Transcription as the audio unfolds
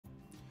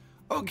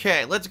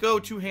Okay, let's go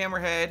to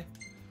Hammerhead.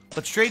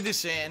 Let's trade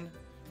this in.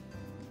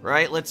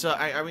 Right? Let's,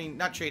 I mean,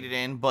 not trade it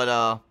in,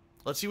 but,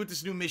 let's see what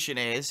this new mission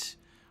is.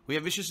 We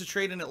have missions to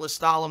trade in at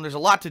Lestalem. There's a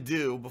lot to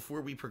do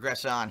before we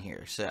progress on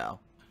here, so.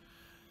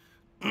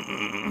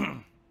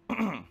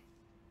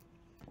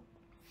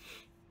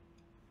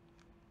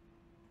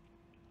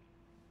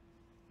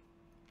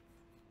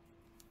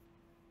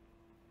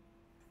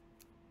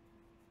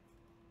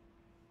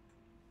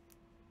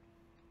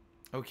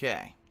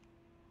 Okay.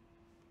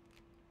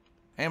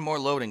 And more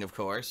loading, of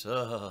course.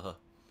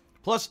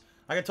 Plus,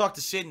 I gotta talk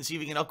to Sid and see if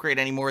we can upgrade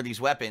any more of these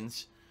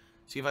weapons.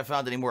 See if I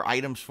found any more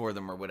items for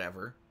them or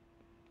whatever.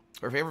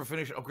 Or if I ever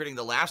finished upgrading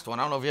the last one.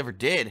 I don't know if you ever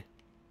did.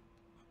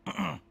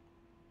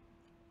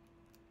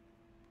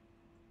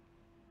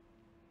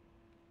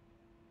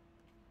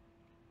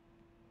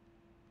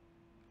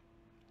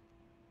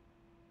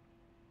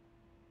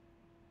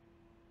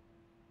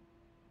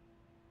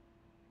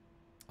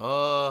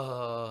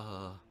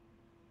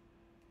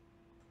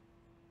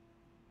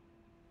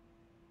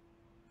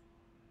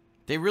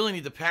 They really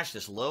need to patch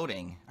this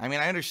loading. I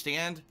mean, I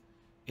understand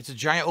it's a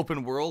giant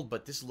open world,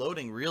 but this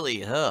loading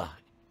really,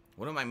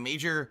 one of my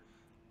major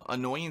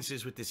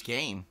annoyances with this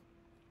game.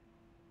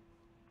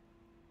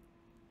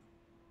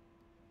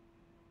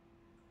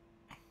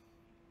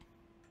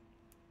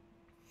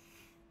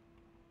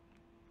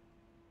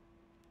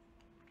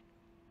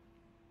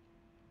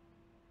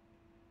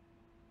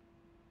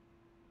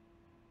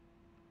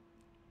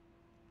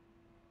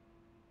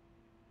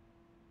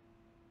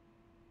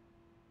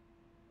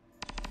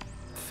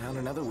 Found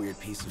another weird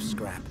piece of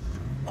scrap.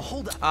 Oh,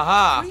 hold up.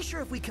 Aha. Pretty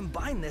sure if we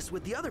combine this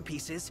with the other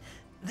pieces,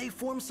 they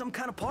form some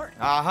kind of part.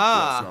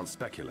 Aha. Let's not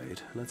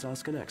speculate. Let's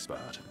ask an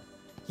expert.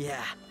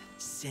 Yeah,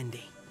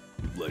 Cindy.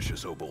 Let's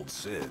just hope old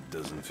Sid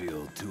doesn't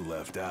feel too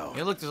left out.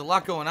 Hey, look, there's a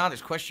lot going on.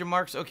 There's question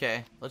marks.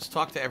 Okay, let's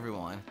talk to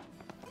everyone.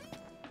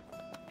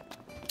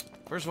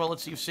 First of all,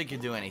 let's see if Sid can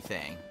do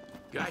anything.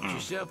 Got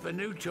yourself a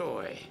new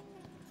toy.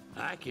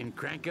 I can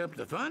crank up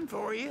the fun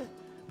for you,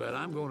 but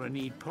I'm going to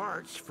need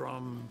parts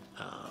from,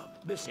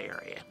 this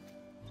area.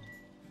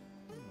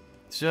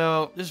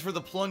 So, this is for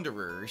the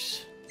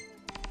plunderers.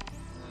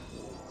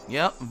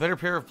 Yep, a better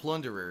pair of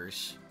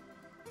plunderers.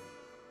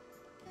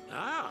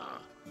 Ah,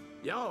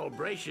 y'all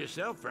brace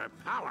yourself for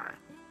power.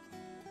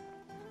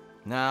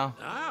 No.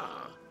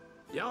 Ah,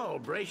 y'all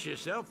brace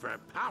yourself for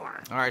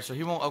power. Alright, so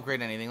he won't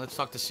upgrade anything. Let's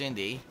talk to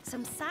Cindy.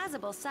 Some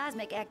sizable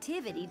seismic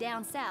activity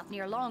down south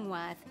near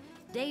Longwythe.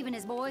 Dave and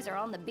his boys are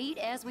on the beat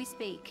as we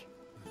speak.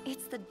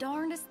 It's the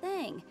darndest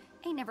thing.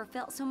 Ain't never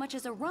felt so much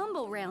as a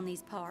rumble round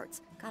these parts.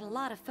 Got a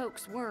lot of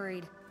folks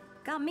worried.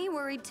 Got me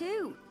worried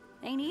too.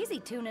 Ain't easy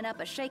tuning up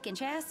a shaking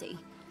chassis.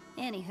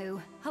 Anywho,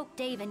 hope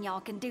Dave and y'all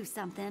can do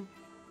something.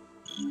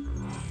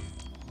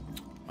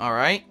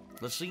 Alright,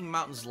 let's see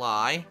Mountains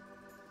Lie.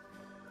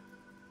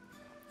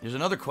 There's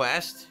another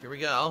quest. Here we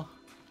go.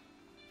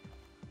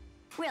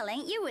 Well,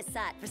 ain't you a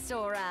sight for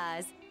sore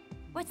eyes?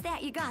 What's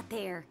that you got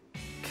there?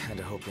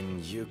 Kinda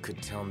hoping you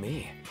could tell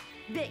me.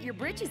 Bet your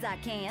britches I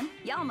can.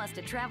 Y'all must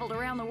have traveled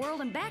around the world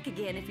and back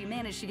again if you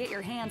managed to get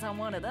your hands on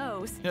one of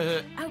those.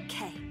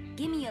 Okay,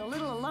 give me a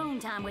little alone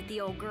time with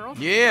the old girl.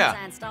 Yeah. Once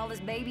I install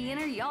this baby in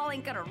her, y'all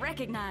ain't gonna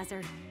recognize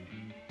her.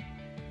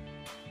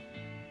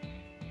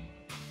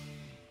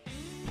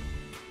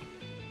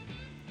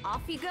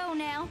 Off you go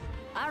now.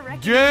 I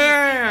reckon you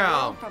can see the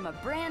world from a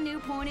brand new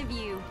point of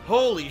view.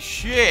 Holy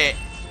shit.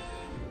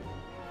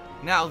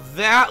 Now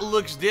that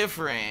looks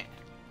different.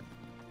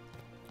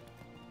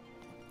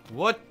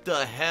 What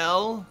the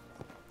hell?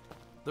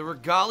 The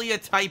Regalia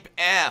Type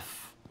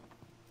F.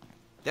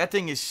 That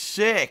thing is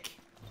sick.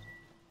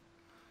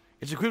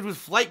 It's equipped with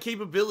flight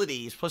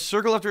capabilities, plus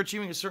circle after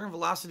achieving a certain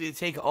velocity to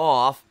take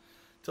off.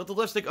 Tilt the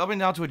left stick up and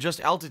down to adjust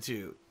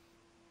altitude.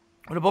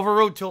 When above a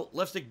road, tilt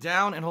left stick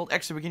down and hold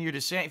X to begin your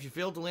descent. If you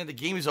fail to land, the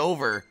game is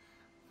over.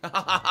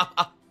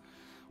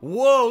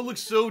 Whoa, it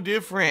looks so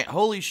different.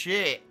 Holy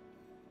shit.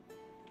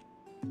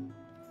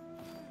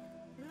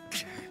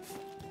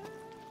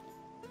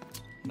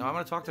 No, I'm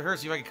gonna talk to her,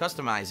 see if I can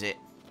customize it.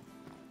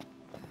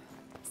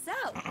 So,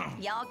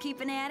 y'all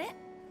keeping at it?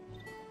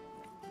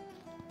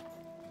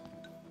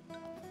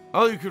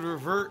 Oh, you could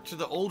revert to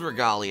the old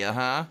Regalia,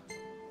 huh?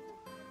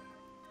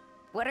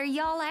 What are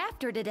y'all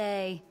after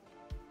today?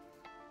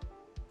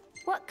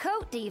 What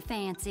coat do you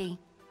fancy?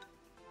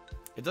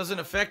 It doesn't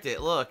affect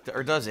it, look.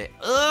 Or does it?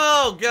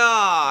 Oh,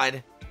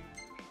 God!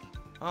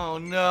 Oh,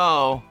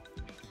 no.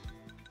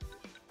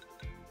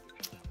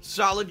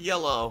 Solid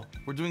yellow.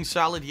 We're doing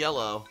solid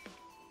yellow.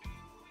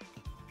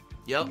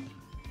 Yep.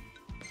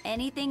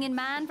 Anything in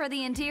mind for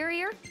the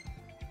interior?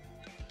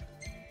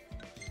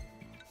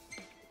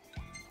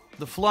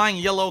 The flying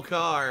yellow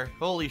car.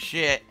 Holy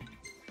shit.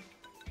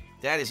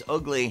 That is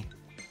ugly.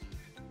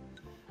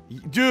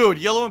 Dude,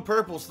 yellow and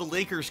purple's the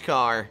Lakers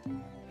car.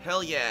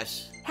 Hell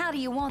yes. How do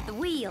you want the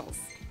wheels?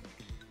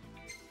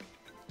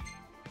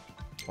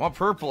 I want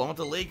purple. I want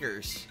the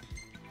Lakers.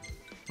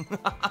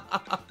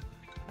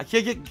 I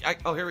can't get...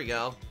 oh, here we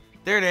go.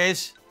 There it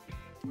is.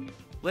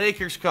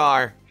 Lakers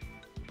car.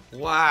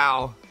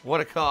 Wow. What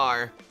a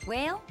car.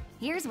 Well,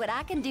 here's what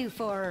I can do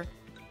for her.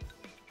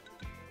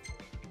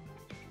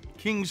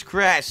 King's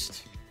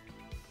Crest.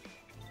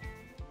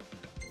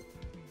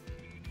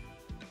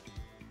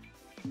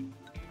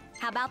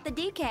 How about the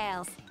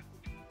decals?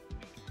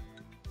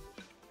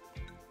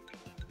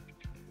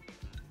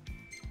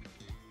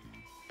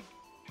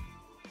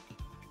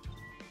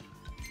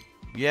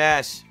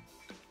 Yes.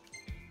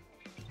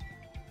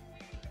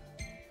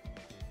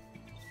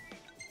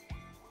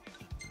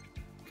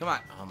 Come on.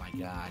 Oh my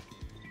God.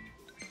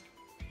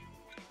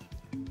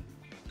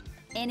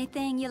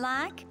 Anything you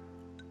like?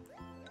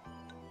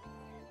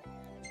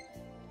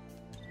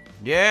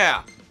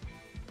 Yeah.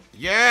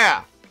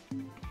 Yeah.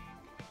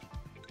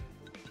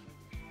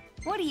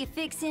 What are you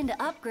fixing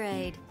to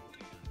upgrade?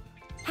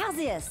 How's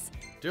this?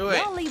 Do it.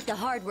 Y'all leave the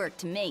hard work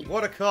to me.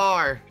 What a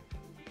car.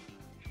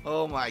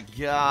 Oh my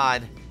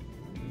God.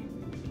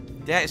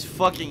 That is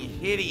fucking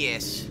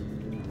hideous.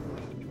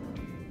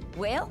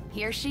 Well,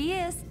 here she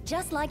is,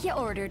 just like you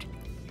ordered.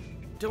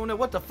 Don't know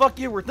what the fuck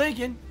you were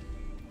thinking,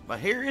 but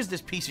here is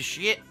this piece of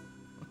shit.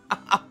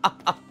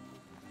 Alright,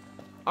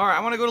 I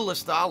want to go to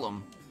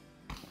Lestalem.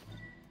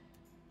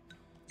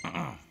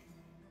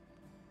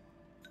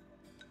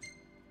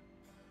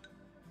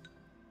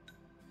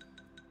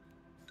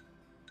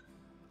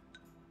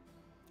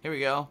 Here we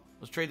go.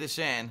 Let's trade this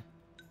in.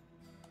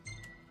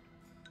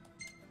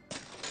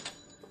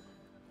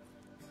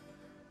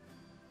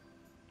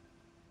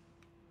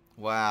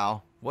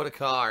 Wow. What a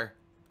car.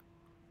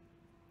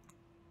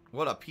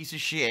 What a piece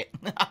of shit.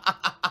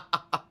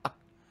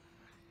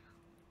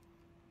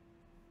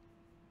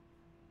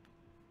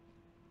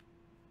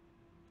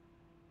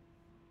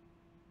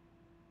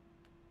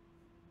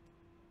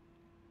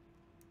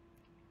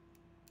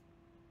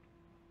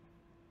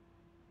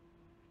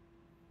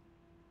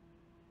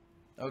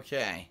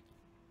 Okay.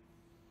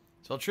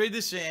 So I'll trade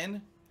this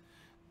in.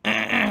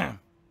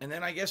 And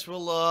then I guess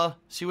we'll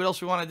see what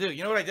else we want to do.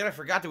 You know what I did? I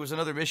forgot there was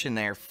another mission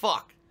there.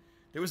 Fuck.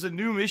 There was a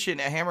new mission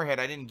at Hammerhead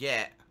I didn't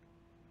get.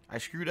 I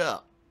screwed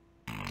up.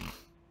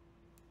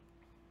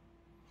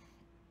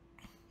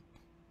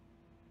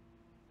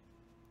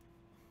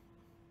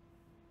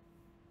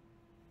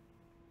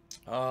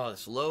 Oh,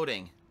 it's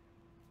loading.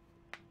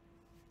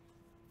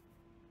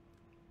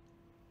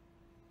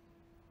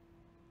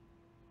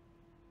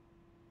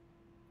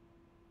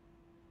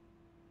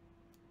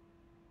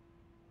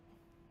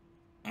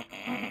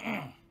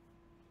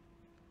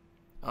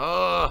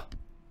 Oh,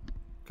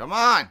 come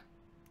on.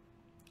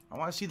 I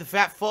want to see the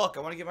fat fuck.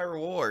 I want to get my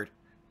reward.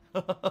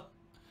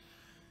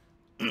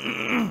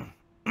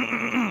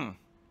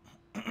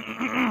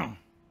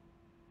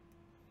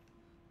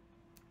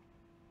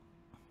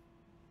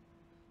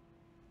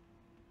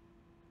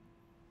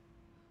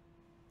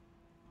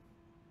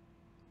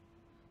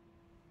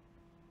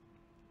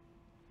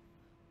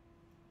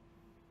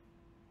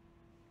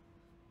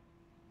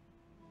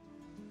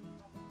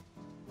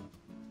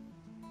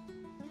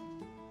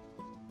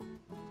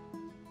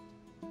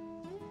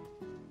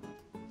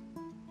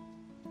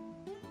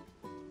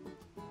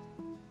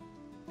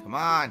 Come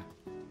on.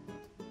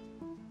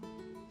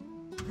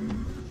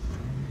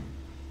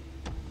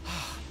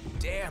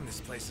 Damn, this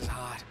place is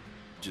hot.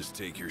 Just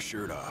take your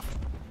shirt off.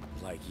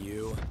 Like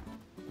you?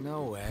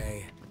 No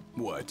way.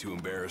 What, too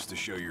embarrassed to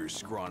show your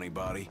scrawny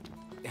body?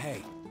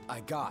 Hey,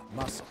 I got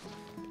muscle.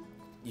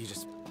 You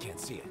just can't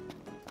see it.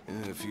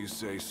 If you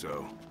say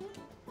so.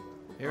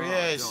 Here he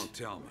is. Don't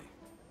tell me.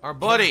 Our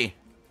buddy.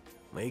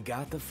 We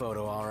got the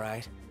photo all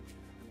right.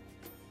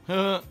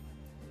 That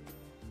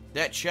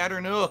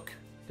Chatternook.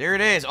 There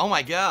it is. Oh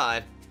my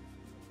God.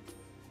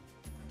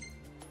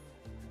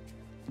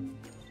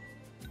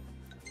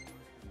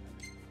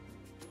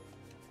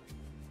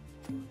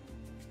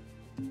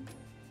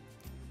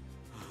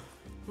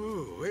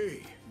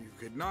 Ooh-wee. You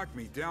could knock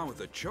me down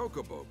with a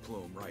chocobo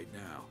plume right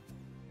now.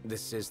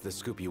 This is the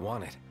scoop you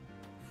wanted.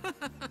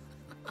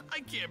 I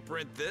can't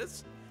print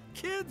this.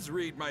 Kids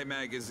read my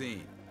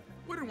magazine.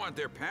 Wouldn't want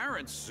their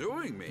parents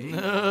suing me.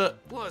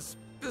 Plus,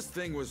 this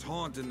thing was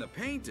haunting the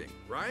painting,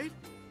 right?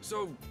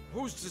 So,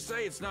 who's to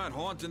say it's not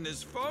haunting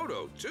this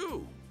photo,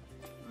 too?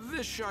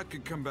 This shot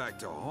could come back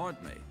to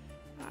haunt me.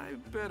 I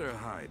better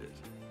hide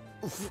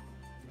it.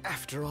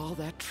 After all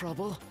that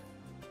trouble?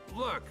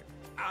 Look,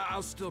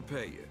 I'll still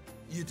pay you.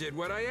 You did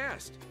what I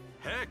asked.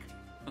 Heck,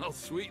 I'll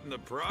sweeten the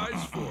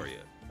prize for you.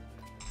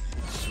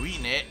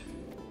 Sweeten it.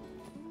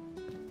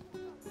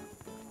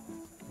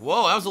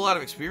 Whoa, that was a lot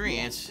of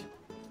experience.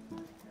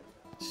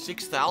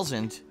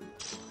 6,000.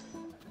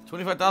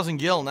 25,000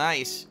 gil,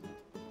 nice.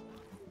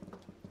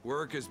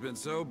 Work has been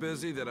so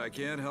busy that I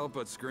can't help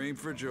but scream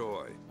for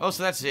joy. Oh,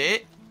 so that's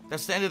it?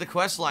 That's the end of the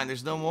quest line.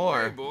 There's no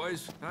more. Hey,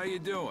 boys. How you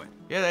doing?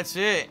 Yeah, that's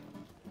it.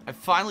 I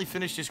finally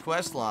finished this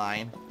quest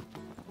line.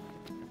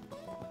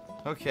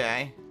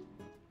 Okay.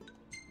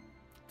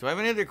 Do I have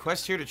any other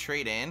quests here to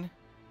trade in?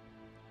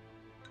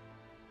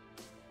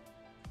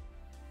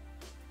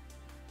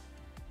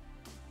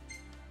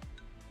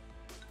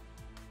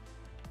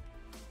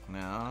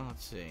 No,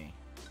 let's see.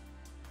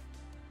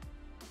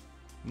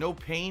 No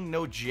pain,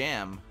 no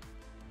gem.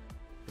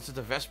 This is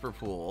the Vesper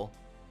Pool.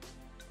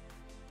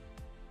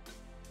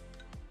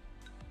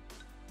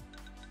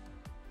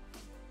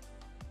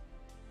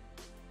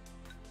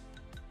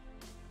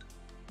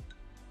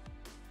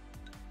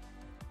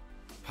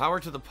 Power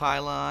to the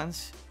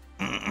pylons.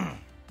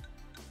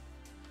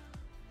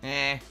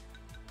 Eh.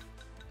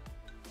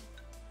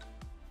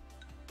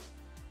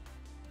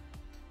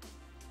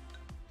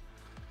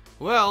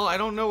 Well, I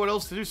don't know what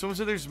else to do. Someone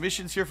said there's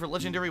missions here for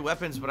legendary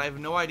weapons, but I have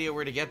no idea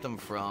where to get them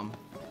from.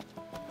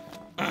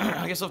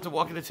 I guess I'll have to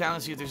walk into town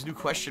and see if there's new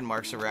question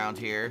marks around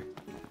here.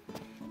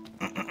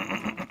 And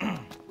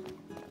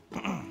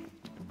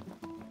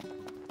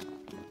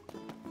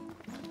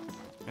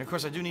of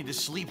course, I do need to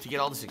sleep to get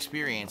all this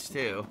experience,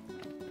 too.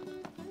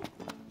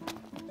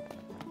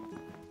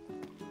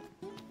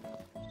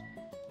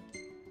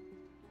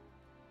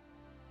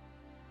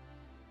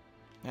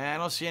 I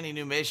don't see any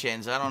new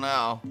missions. I don't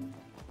know.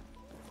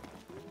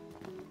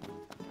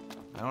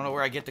 I don't know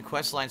where I get the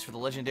quest lines for the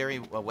legendary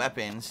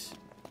weapons.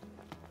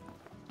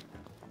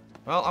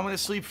 Well, I'm gonna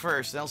sleep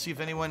first, and I'll see if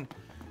anyone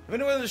in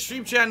the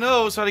stream chat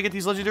knows how to get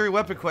these legendary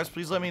weapon quests.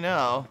 Please let me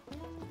know.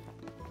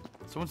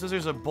 Someone says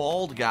there's a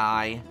bald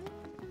guy.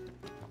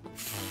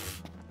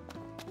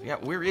 Yeah,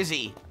 where is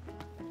he?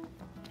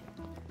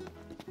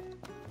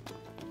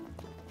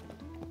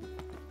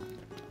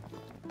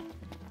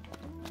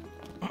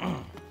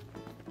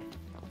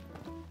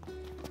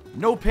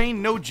 No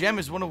pain, no gem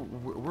is where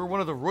one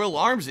of the royal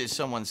arms is,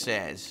 someone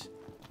says.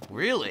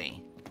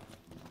 Really?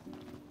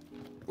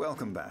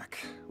 Welcome back.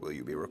 Will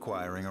you be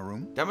requiring a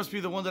room? That must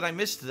be the one that I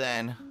missed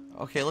then.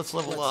 Okay, let's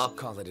level up.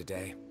 Call it a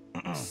day.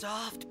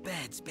 Soft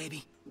beds,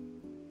 baby.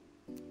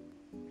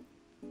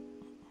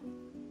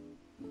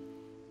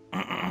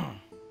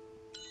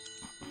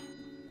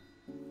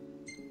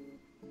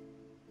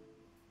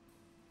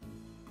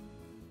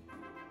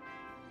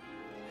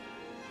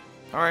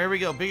 Alright, here we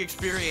go. Big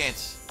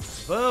experience.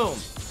 Boom.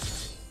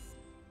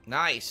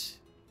 Nice.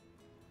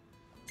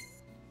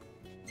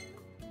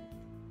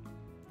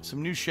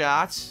 Some new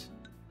shots.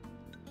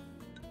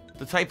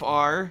 The Type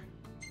R.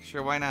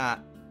 Sure, why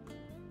not?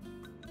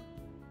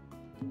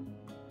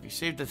 We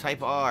saved the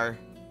Type R.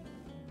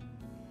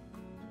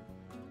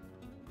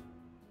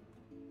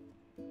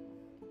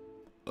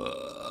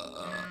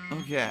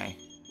 Okay.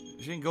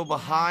 We can go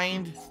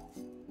behind.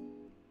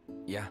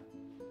 Yeah.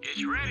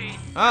 It's ready.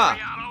 Ah.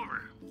 Hurry on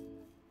over.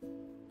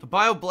 The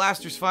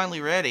Bioblaster's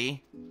finally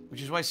ready,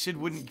 which is why Sid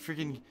wouldn't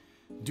freaking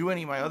do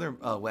any of my other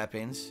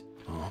weapons.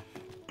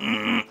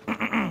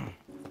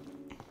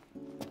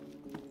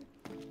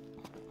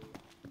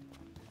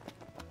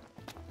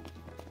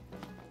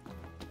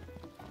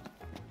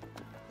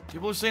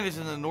 People are saying it's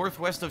in the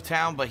northwest of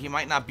town, but he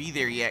might not be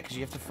there yet because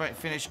you have to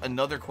finish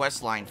another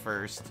quest line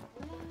first.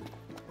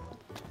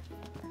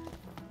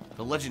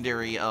 The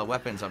legendary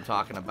weapons I'm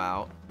talking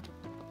about.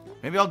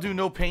 Maybe I'll do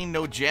no pain,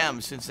 no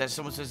gem, since that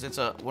someone says it's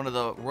one of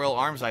the royal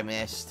arms I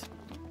missed.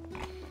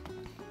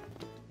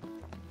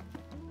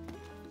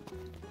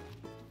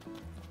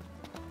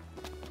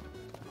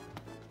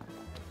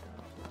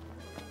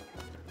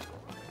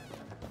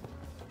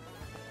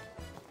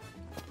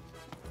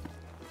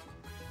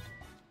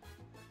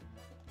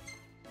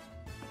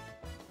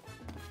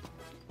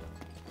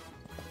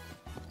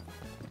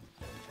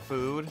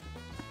 Food.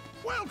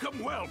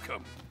 Welcome,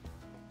 welcome.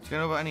 Do you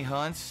know about any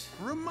hunts?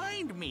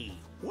 Remind me,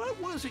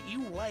 what was it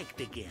you liked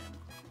again?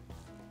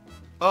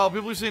 Oh,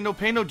 people are saying no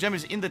pain, no gem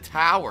is in the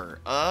tower.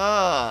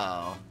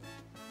 Oh.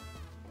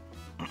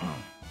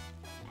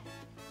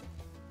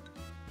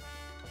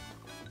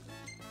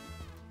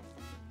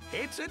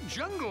 It's a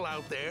jungle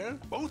out there.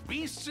 Both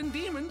beasts and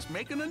demons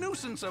making a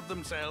nuisance of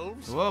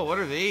themselves. Whoa, what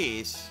are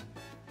these?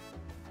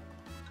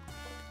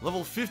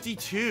 Level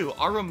 52,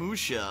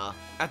 Aramusha,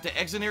 at the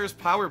Exoneris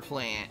power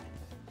plant.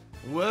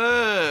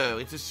 Whoa,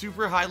 it's a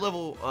super high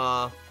level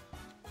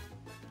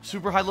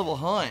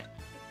hunt.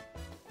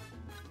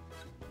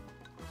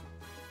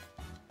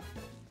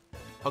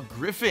 A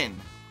griffin.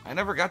 I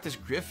never got this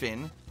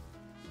griffin.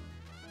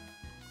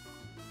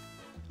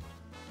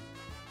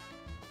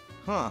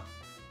 Huh.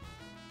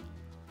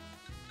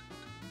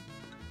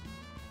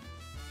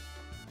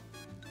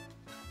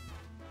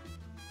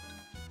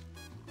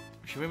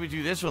 Should maybe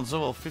do this one. It's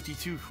level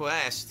 52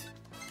 quest.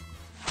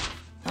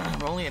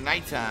 We're only at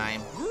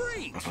nighttime.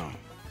 Great!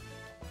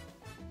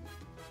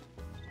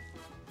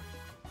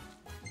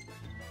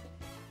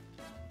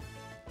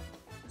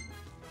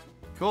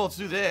 Cool, let's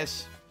do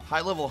this.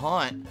 High level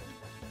hunt.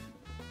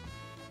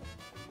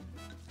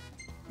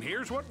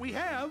 Here's what we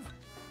have.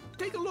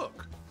 Take a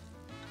look.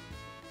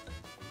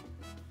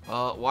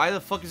 Why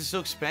the fuck is it so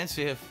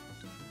expensive?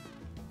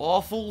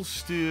 Awful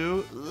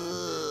stew.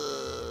 Ugh.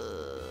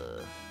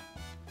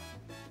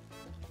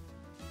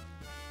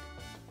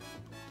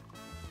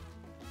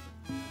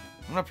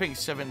 I'm not paying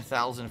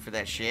 7,000 for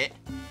that shit.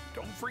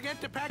 Don't forget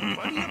to pack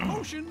plenty of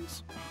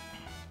potions.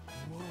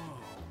 Whoa.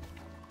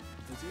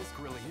 The disc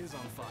really is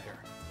on fire.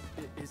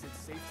 Is it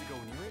safe to go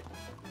near it?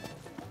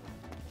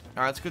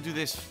 Alright, let's go do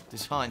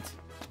this hunt.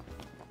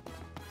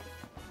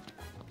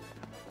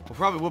 We'll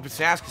probably whoop its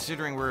ass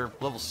considering we're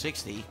level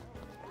 60.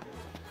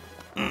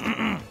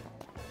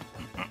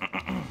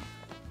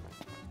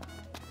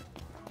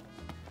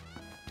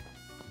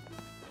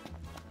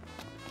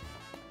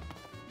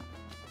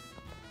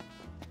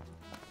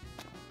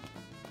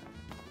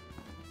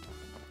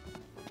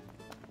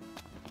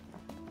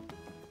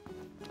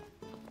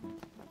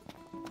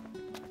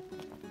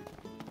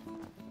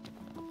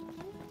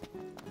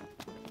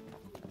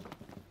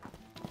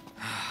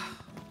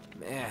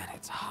 Man,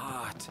 it's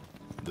hot.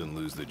 Then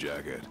lose the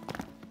jacket.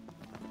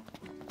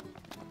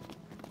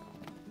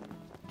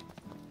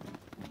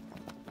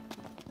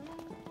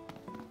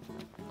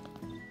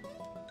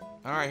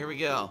 Alright, here we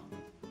go.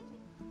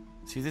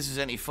 See if this is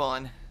any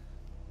fun.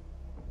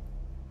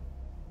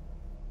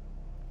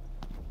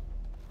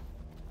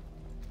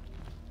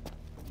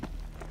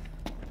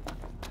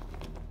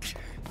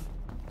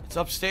 It's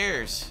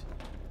upstairs.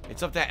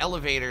 It's up that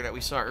elevator that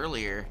we saw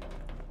earlier.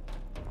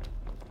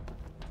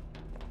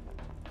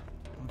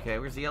 Okay,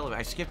 where's the elevator?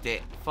 I skipped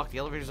it. Fuck, the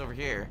elevator's over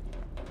here.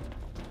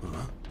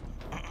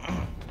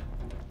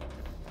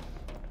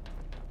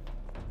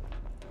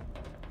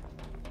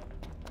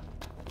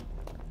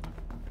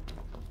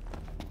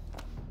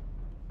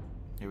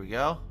 Here we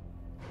go.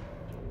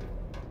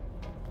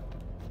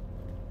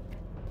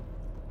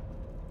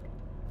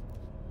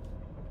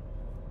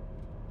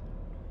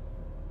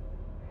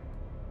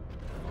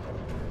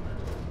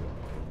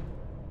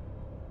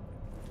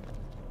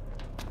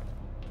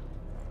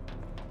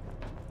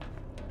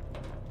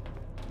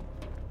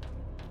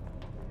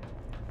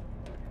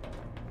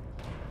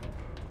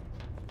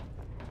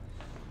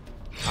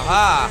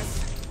 Aha!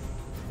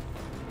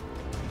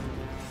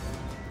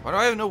 Why do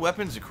I have no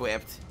weapons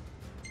equipped?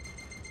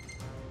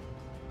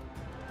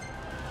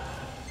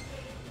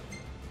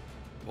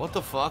 What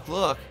the fuck?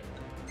 Look.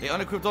 They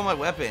unequipped all my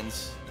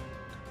weapons.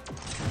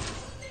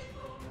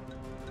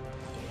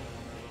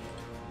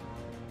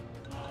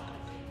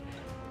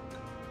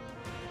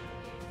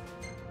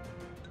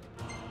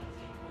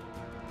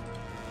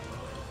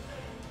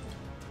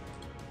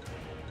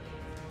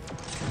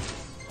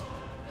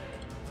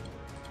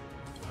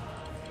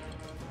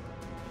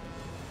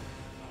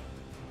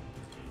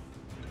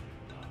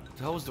 What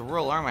the hell was the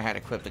royal arm I had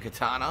equipped? The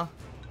katana?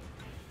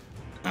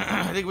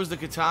 I think it was the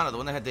katana, the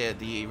one that had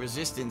the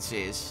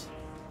resistances.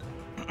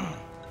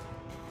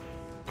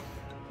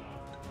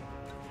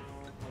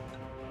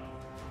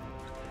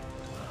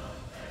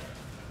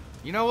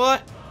 You know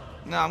what?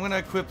 No, I'm gonna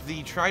equip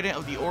the Trident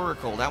of the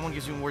Oracle. That one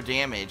gives you more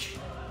damage.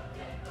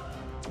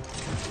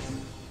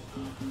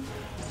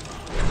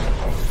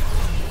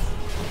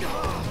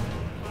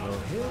 Well,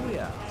 here we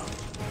are.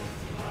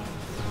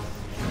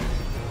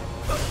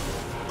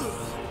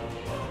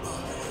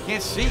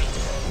 Can't see.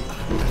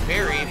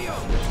 Buried.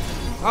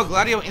 Oh,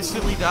 Gladio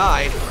instantly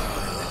died.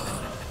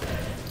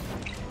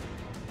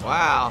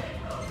 Wow.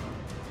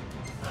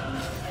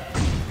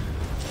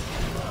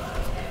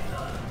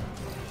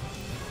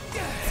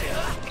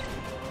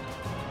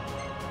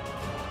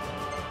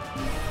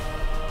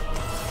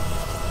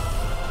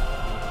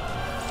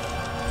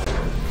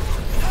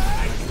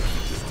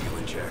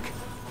 Stealing check.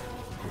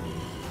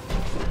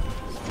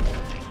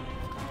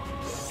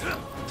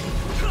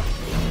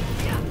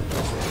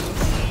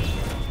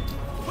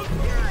 Look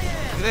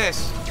at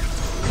this.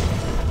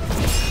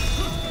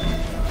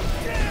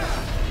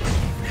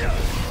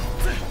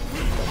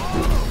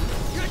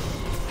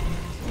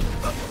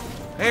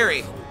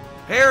 Harry!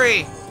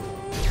 Harry!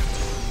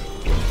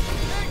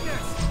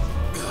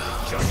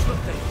 Just the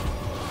thing.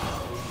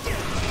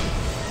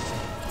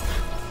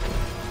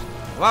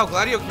 Wow,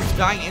 Gladio keeps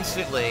dying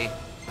instantly.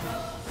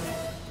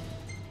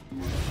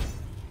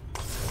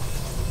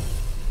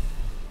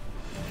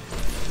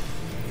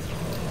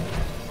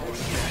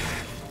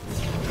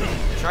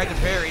 Tried to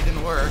parry,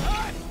 didn't work.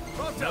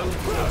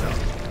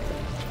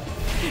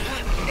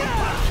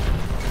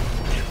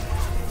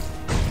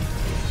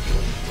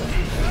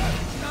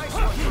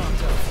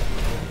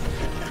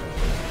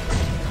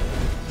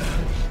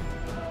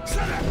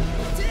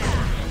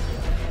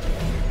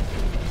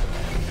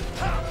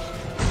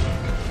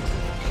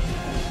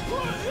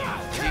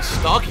 He's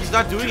stuck, he's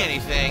not doing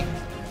anything.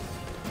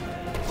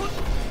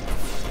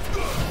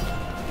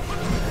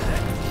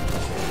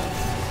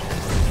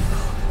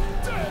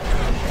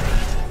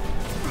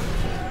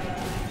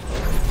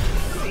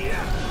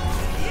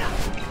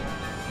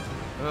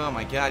 Oh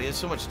my god, he does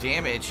so much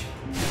damage.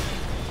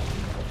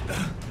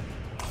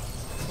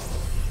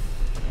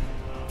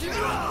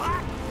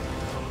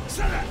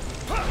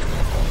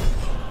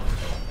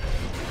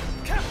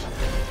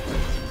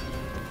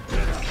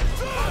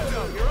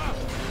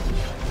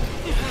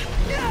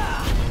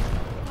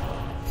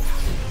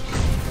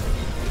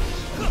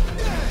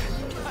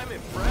 I'm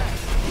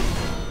impressed.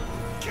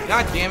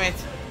 God damn it.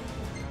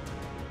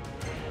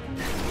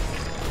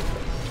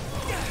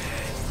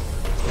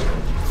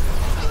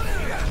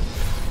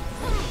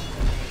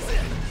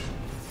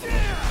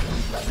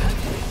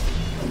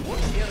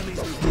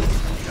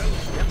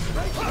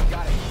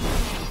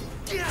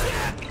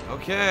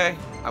 Okay,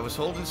 I was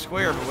holding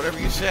square, but whatever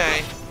you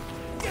say.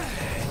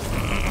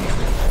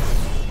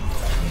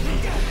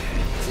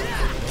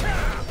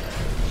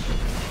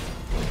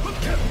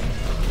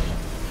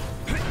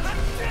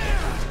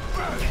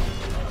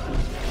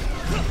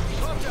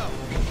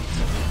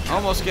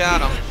 Almost got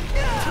him.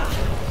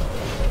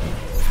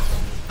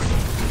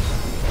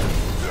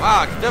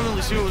 Wow, I can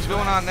definitely see what was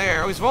going on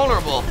there. Oh, he's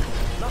vulnerable.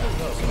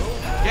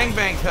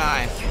 Gangbang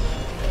time.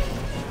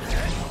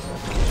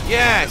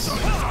 Yes.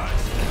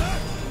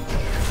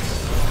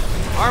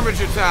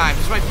 Armature time.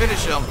 This might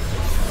finish him.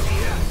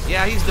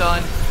 Yeah, he's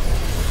done.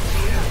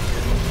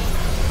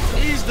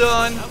 He's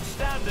done.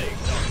 Outstanding.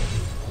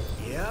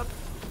 Yep.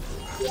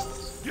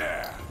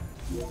 Yeah.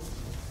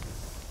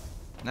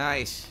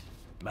 Nice.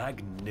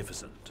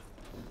 Magnificent.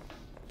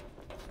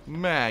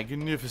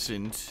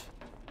 Magnificent.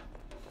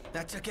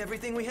 That took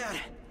everything we had.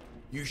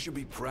 You should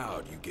be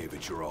proud you gave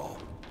it your all.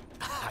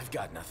 I've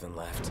got nothing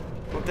left.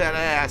 Whoop that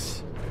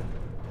ass.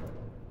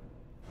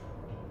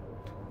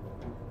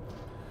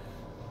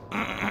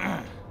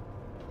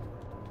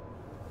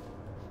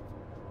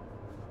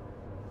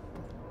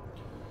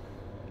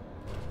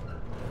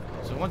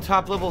 So one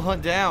top level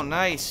hunt down.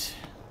 Nice.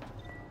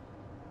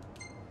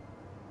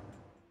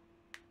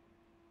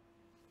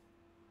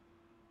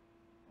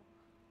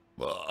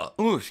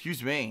 Ooh,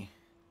 excuse me.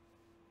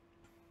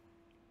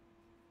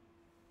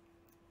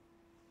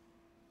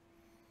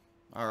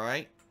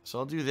 Alright, so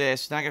I'll do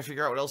this. Now I gotta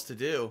figure out what else to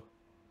do.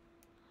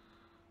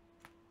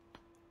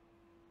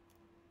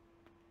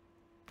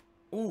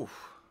 Ooh,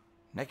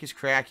 neck is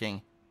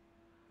cracking.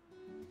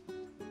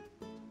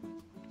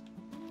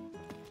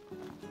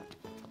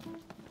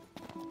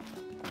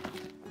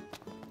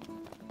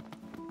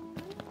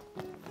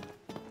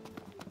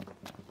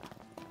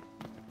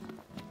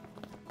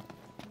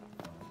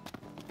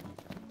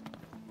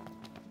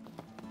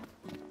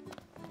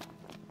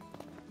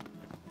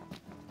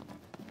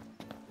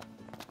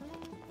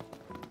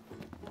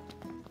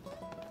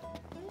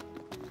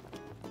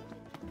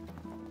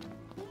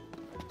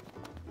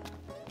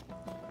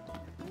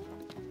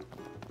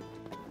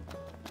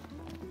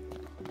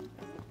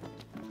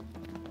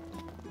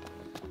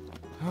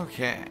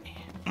 Okay.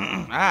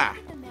 Ah.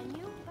 The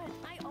menu, but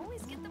I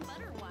always get the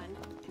butter one.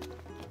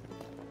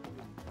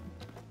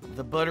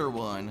 The butter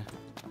one.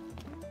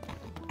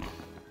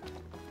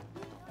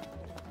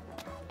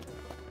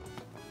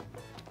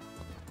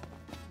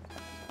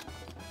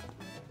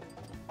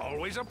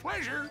 Always a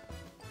pleasure.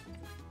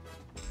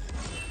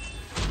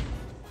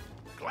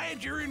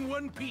 Glad you're in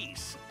one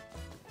piece.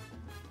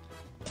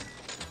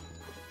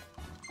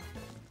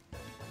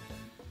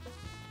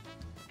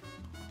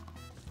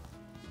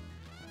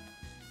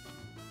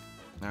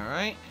 All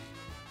right.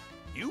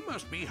 You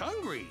must be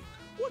hungry.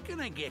 What can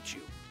I get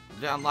you?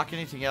 Did I unlock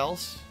anything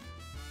else?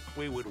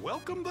 We would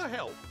welcome the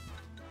help.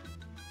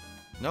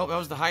 Nope, that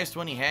was the highest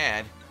one he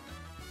had.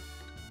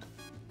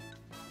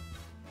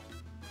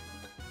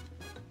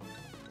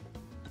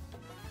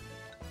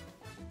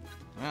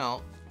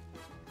 Well,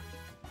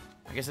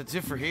 I guess that's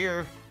it for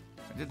here.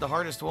 I did the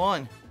hardest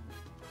one.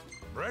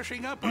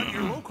 Brushing up on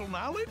your local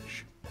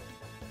knowledge?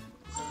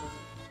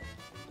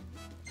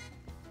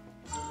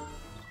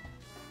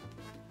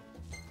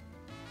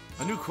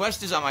 A new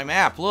quest is on my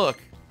map, look.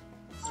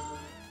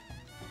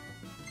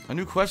 A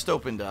new quest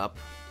opened up.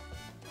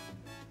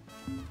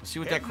 Let's see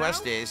what that Heading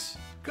quest out? is.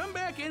 Come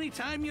back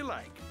anytime you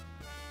like.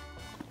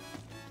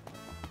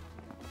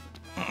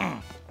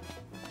 Let's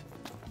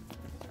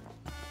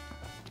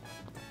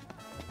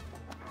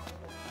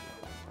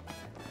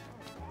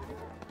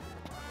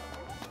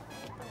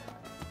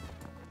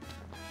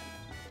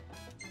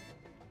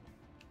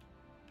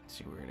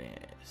see where it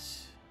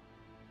is.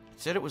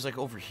 It said it was like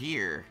over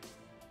here.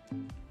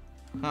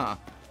 Huh.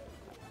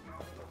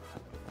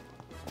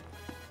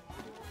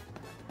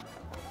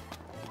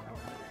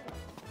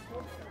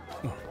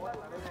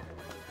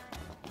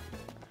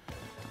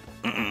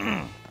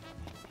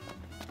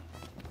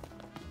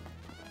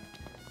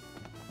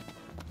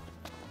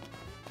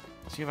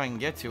 See if I can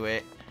get to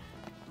it.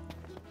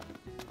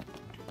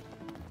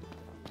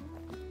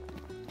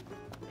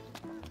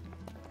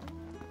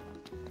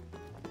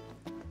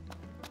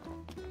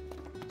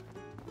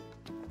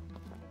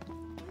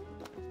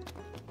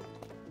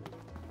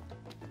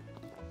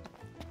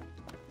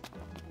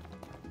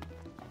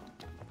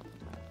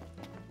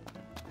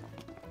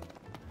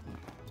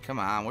 Come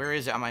on, where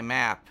is it on my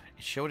map?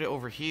 It showed it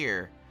over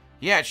here.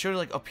 Yeah, it showed it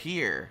like up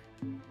here.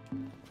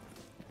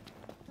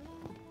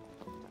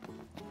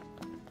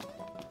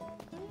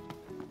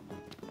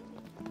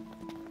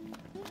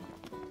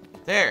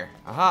 There,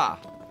 aha.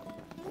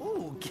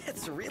 Ooh,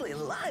 gets really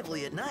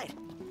lively at night.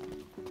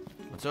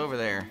 What's over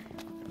there?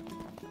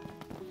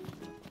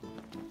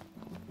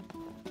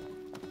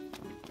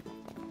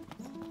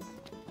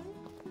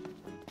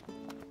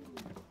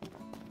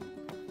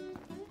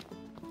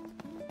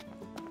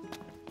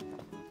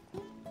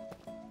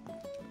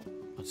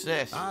 What's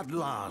this? At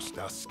last,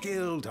 a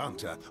skilled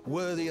hunter,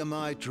 worthy of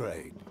my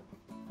trade.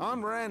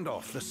 I'm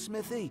Randolph, the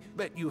smithy.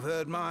 Bet you've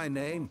heard my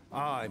name.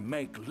 I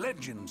make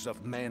legends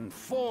of men,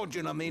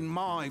 forging them in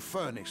my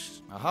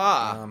furnace.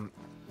 Aha.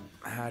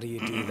 How do you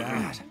do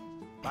that?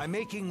 By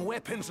making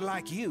weapons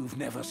like you've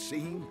never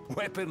seen.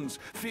 Weapons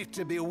fit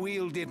to be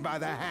wielded by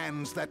the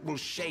hands that will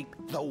shape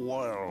the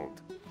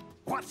world.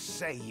 What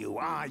say you?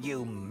 Are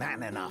you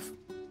man enough?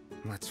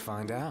 Let's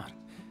find out.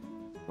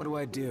 What do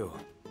I do?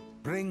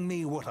 Bring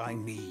me what I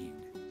need.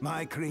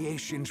 My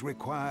creations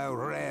require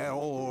rare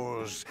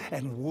ores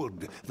and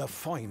wood, the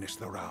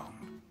finest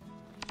around.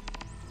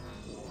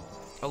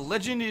 A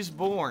legend is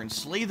born.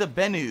 Slay the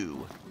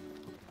Bennu.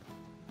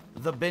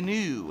 The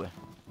Bennu.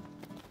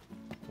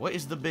 What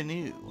is the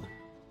Bennu?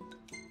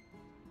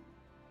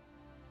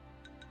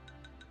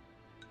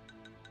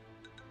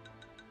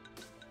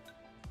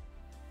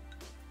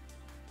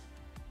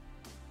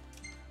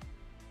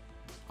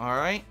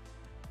 Alright.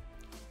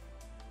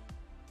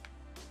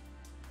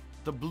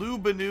 The blue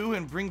Bennu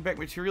and bring back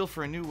material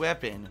for a new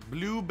weapon.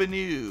 Blue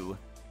Bennu.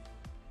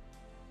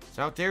 It's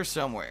out there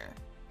somewhere.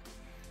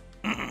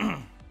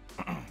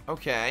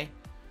 Okay.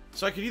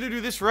 So I could either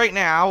do this right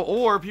now,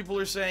 or people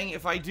are saying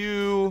if I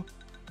do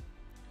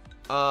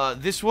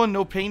this one,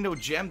 no pain, no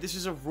gem, this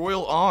is a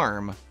royal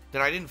arm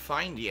that I didn't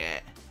find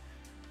yet.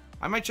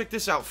 I might check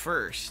this out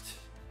first.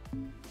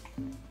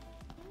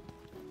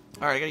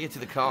 Alright, I gotta get to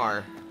the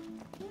car.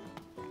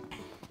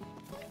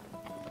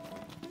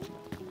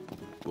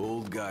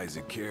 Old guy's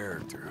a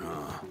character,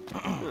 huh?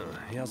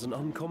 He has an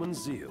uncommon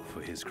zeal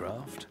for his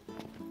craft.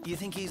 You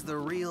think he's the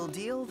real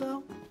deal,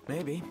 though?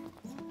 Maybe.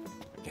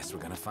 Guess we're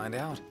gonna find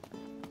out.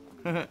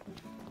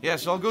 Yeah,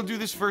 so I'll go do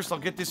this first. I'll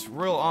get this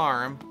royal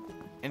arm.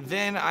 And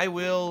then I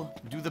will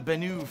do the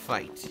Bennu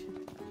fight.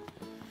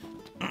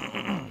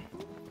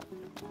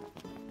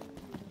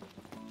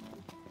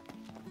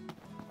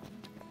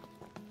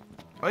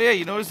 Oh yeah,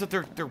 you notice that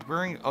they're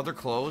wearing other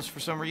clothes for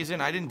some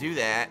reason? I didn't do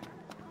that.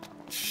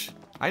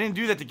 I didn't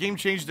do that. The game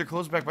changed their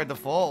clothes back by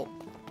default.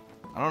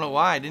 I don't know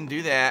why. I didn't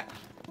do that.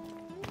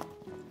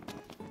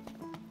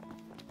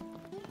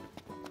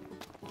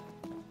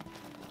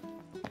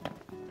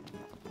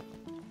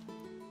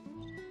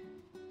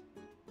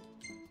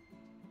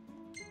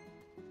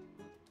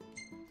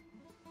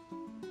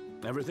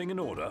 Everything in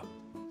order?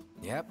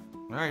 Yep.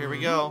 Alright, here we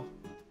go.